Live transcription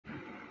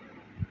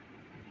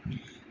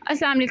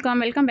अस्सलाम वालेकुम,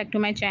 welcome back to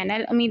my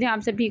channel. उम्मीद है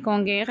आप सब ठीक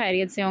होंगे,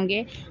 खैरियत से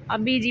होंगे।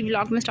 अभी जी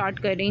व्लॉग में स्टार्ट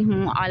कर रही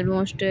हूँ।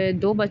 ऑलमोस्ट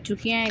 2 बज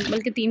चुके हैं,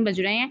 बल्कि 3 बज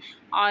रहे हैं।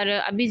 और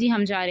अभी जी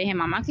हम जा रहे हैं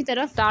मामा की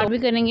तरफ, स्टार्ट भी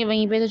करेंगे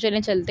वहीं पे। तो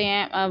चलें चलते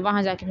हैं,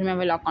 वहाँ जाके फिर मैं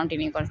व्लॉग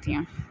कंटिन्यू करती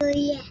हूँ।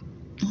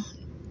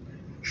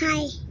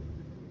 हाय।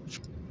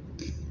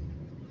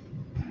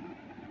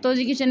 तो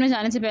जी किचन में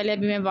जाने से पहले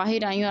अभी मैं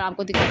बाहर आई हूँ और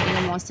आपको दिखाती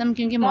हूँ मौसम,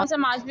 क्योंकि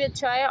मौसम आज भी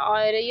अच्छा है।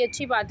 और ये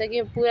अच्छी बात है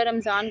कि पूरा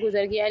रमज़ान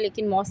गुजर गया है,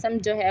 लेकिन मौसम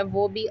जो है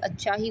वो भी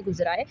अच्छा ही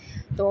गुजरा है।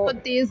 तो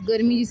तेज़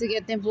गर्मी जिसे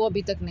कहते हैं वो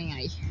अभी तक नहीं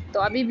आई, तो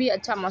अभी भी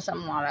अच्छा मौसम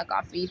हुआ है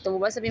काफ़ी। तो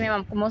बस अभी मैं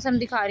आपको मौसम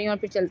दिखा रही हूँ और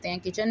फिर चलते हैं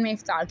किचन में,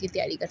 इफ्तार की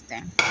तैयारी करते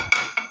हैं।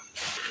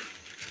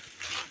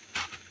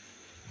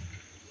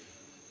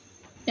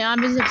 यहाँ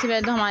पे सबसे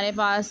पहले तो हमारे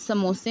पास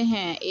समोसे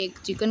हैं, एक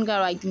चिकन का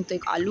और आई थिंक तो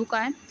एक आलू का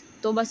है।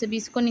 तो बस अभी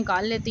इसको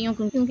निकाल लेती हूँ,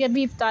 क्योंकि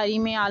अभी इफ्तारी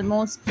में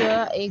आलमोस्ट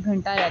 1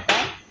 घंटा रहता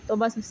है। तो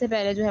बस उससे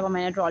पहले जो है वो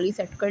मैंने ट्रॉली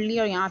सेट कर ली।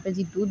 और यहाँ पे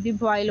जी दूध भी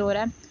बॉयल हो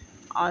रहा है,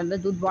 और बस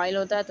दूध बॉयल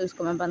होता है तो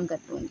इसको मैं बंद कर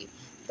दूँगी।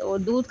 तो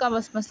दूध का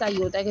बस मसला ये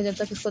होता है कि जब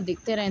तक इसको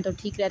देखते रहें तो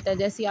ठीक रहता है,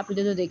 जैसे ही आप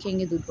जो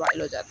देखेंगे दूध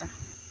बॉयल हो जाता है।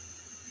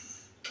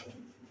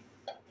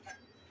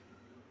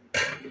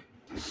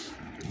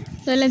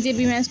 चलें जी,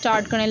 अभी मैं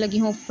स्टार्ट करने लगी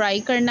हूँ फ्राई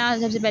करना।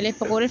 सबसे पहले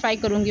पकोड़े फ्राई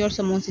करूँगी और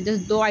समोसे,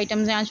 जैसे 2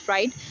 आइटम्स हैं आज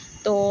फ्राइड।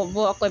 तो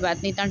वो कोई बात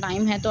नहीं, इतना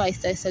टाइम है तो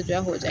आहिस्ता आहिस्ता जो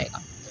है हो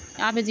जाएगा।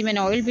 यहाँ पे जी मैंने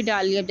ऑयल भी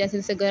डाल लिया। अब जैसे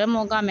जैसे गर्म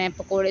होगा मैं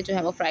पकोड़े जो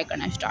है वो फ्राई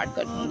करना स्टार्ट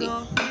कर दूँगी।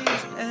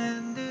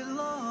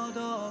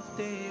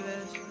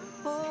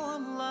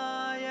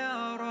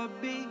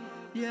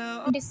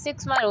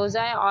 26वां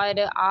रोज़ा है और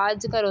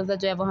आज का रोज़ा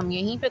जो है वो हम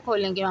यहीं पे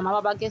खोलेंगे मामा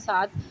पापा के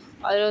साथ।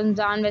 और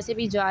रमज़ान वैसे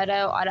भी जा रहा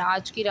है, और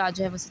आज की रात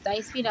जो है वो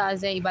 27वीं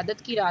रात है,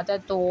 इबादत की रात है।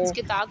 तो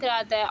इसके ताक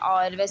रात है,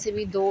 और वैसे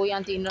भी 2 या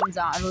 3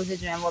 रमज़ान रोज़े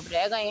जो हैं वो अब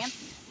रह गए हैं।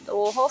 तो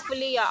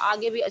होपफुली या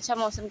आगे भी अच्छा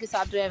मौसम के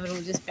साथ जो है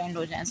रोज़े स्पेंड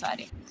हो जाएँ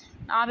सारे।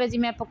 यहाँ पे जी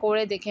मैं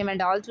पकोड़े देखें मैं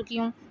डाल चुकी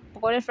हूँ,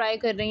 पकोड़े फ्राई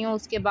कर रही हूँ।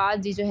 उसके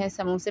बाद जी जो है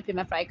समोसे फिर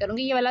मैं फ्राई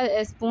करूँगी। ये वाला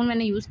स्पून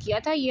मैंने यूज़ किया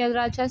था, ये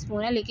ज़रा अच्छा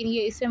स्पून है, लेकिन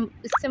ये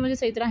इससे मुझे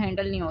सही तरह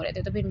हैंडल नहीं हो रहे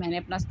थे, तो फिर मैंने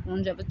अपना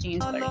स्पून जो है वो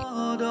चेंज कर लिया।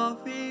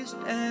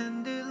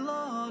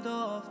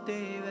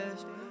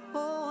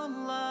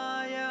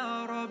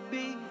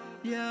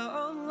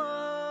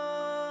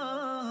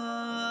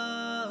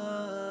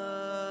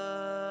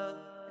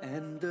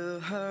 And the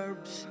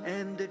herbs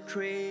and the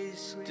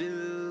trees to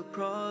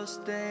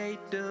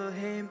prostrate to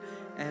him,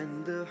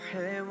 and the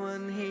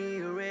heaven he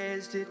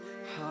raised it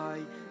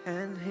high,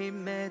 and he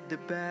made the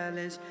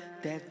balance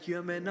that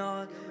you may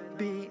not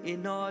be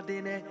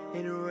inordinate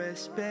in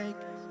respect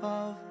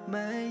of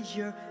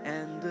measure,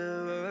 and the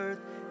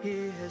earth he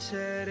has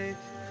set it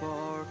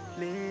for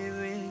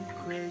living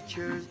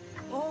creatures.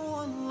 Oh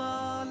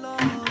Allah,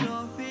 Lord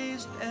of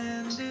East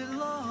and the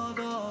Lord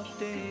of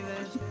the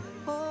West.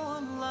 Oh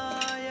Allah,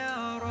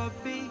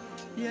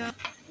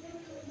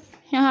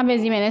 यहाँ पे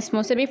जी मैंने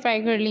समोसे भी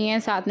fry कर लिए हैं,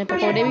 साथ में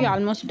पकोड़े भी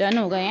ऑलमोस्ट डन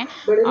हो गए हैं।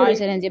 और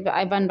चलें जी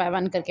वन बाय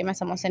वन करके मैं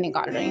समोसे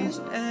निकाल रही हूँ।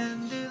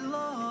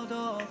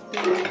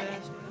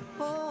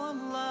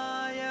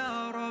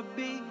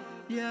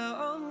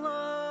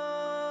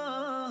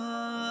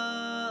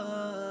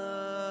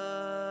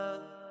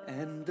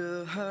 And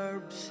the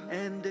herbs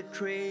and the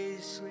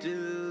trees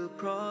do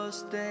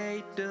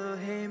prostrate to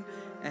him,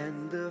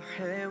 and the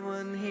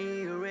heaven he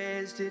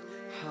raised it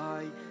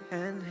high,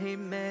 and he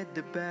made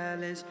the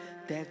balance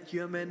that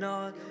you may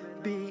not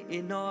be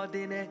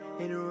inordinate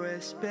in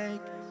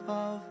respect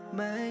of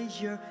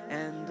measure,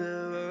 and the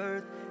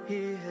earth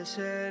he has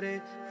set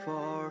it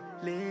for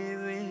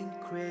living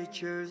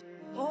creatures.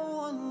 Oh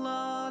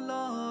Allah,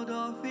 Lord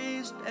of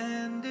East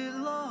and the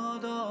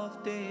Lord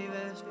of the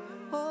West.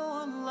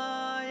 Oh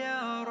Allah,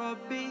 Ya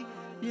Rabbi,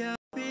 Ya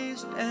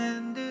East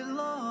and the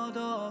Lord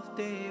of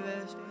the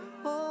West.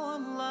 Oh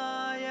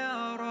Allah,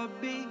 Ya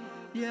Rabbi,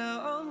 Ya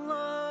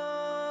Allah.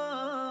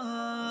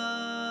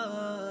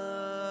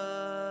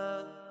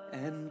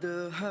 And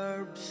the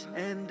herbs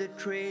and the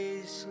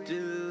trees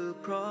do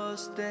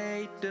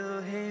prostrate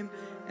to him,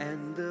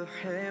 and the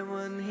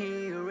heaven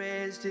he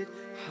raised it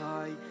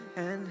high,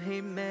 and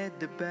he made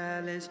the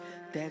balance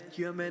that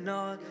you may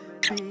not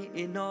be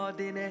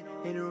inordinate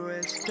in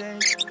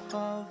respect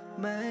of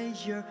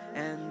measure,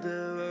 and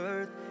the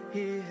earth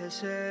he has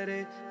set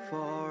it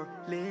for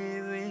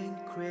living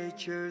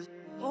creatures.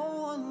 Oh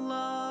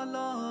Allah,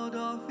 Lord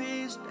of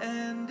East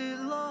and the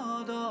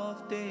Lord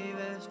of the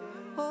West.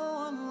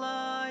 Oh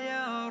Allah,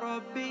 Ya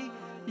Rabbi,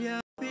 Ya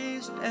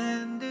East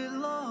and the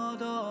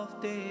Lord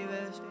of the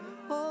West.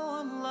 Oh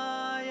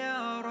Allah,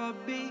 Ya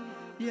Rabbi,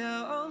 Ya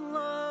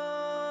Allah.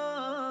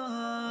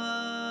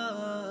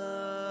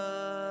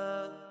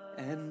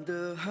 And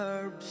the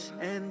herbs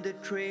and the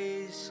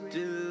trees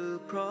do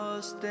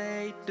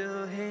prostrate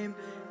to him,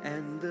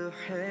 and the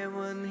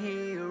heaven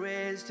he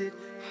raised it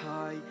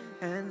high,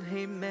 and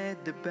he made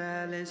the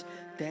balance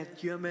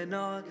that you may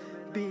not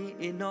be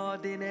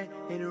inordinate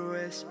in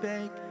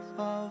respect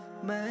of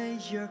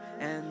measure,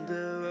 and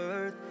the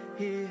earth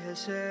he has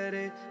set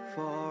it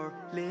for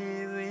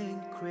living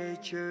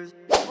creatures.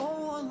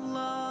 Oh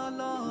Allah,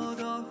 Lord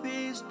of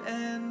East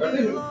and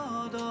the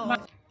Lord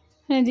of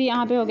चलें जी,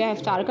 यहाँ पे हो गया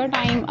इफ्तार का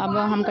time. अब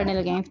हम करने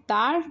लगे हैं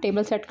इफ्तार।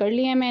 टेबल सेट कर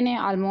लिया है मैंने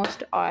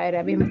ऑलमोस्ट, और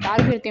अभी हम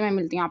इफ्तार करते हैं। मैं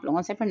मिलती हूँ आप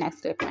लोगों से फिर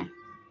नेक्स्ट क्लिप में।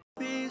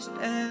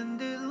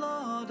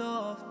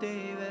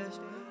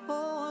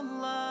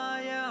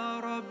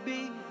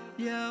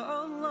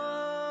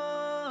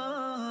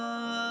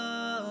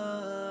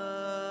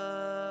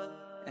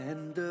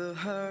 And the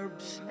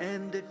herbs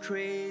and the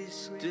trees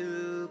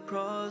still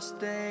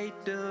prostrate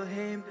to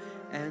him,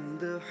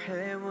 and the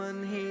heaven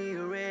he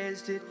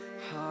raised it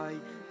high,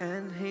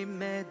 and he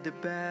made the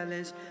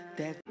balance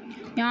that।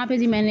 यहाँ पे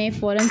जी मैंने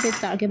फ़ौरन से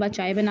इफ्तार के बाद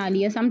चाय बना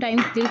ली है।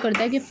 समटाइम्स दिल करता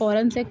है कि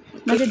फ़ौरन से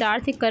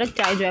मज़ेदार सी कड़क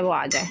चाय जो है वो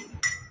आ जाए।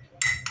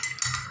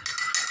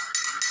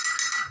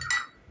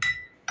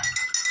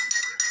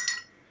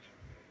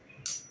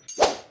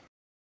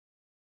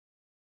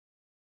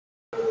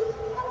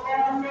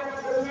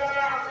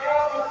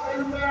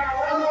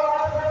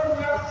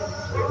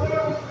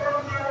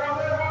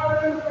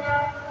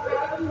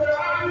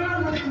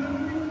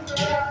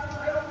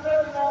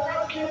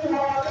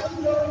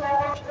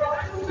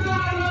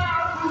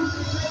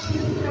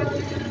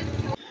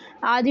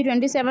 आज ही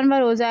 27वां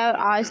रोज़ा है और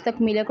आज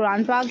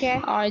तकमील-ए-कुरान पाक है,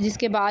 और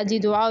जिसके बाद जी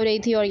दुआ हो रही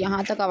थी और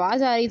यहाँ तक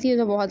आवाज़ आ रही थी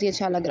तो बहुत ही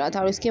अच्छा लग रहा था।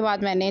 और उसके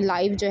बाद मैंने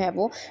लाइव जो है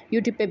वो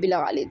यूट्यूब पे भी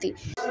लगा ली थी।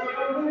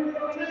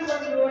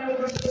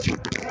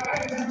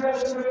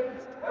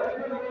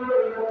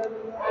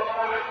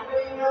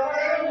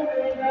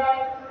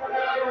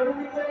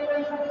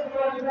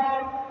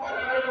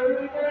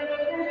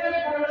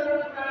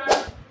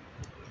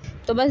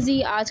 तो बस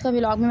जी आज का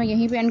व्लॉग में मैं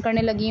यहीं पे एंड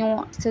करने लगी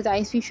हूँ।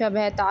 27वीं शब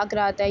है, ताक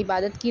रात है,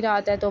 इबादत की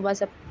रात है, तो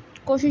बस अब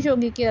कोशिश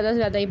होगी कि ज़्यादा से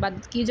ज़्यादा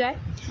इबादत की जाए।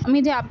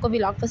 उम्मीद है आपको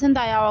व्लॉग पसंद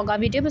आया होगा।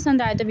 वीडियो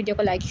पसंद आए तो वीडियो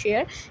को लाइक,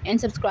 शेयर एंड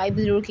सब्सक्राइब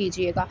ज़रूर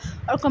कीजिएगा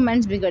और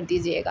कमेंट्स भी कर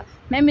दीजिएगा।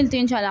 मैं मिलती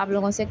हूँ इंशाल्लाह आप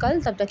लोगों से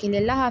कल। तब तक के लिए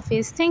अल्लाह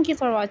हाफिज़। Thank you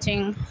for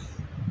watching.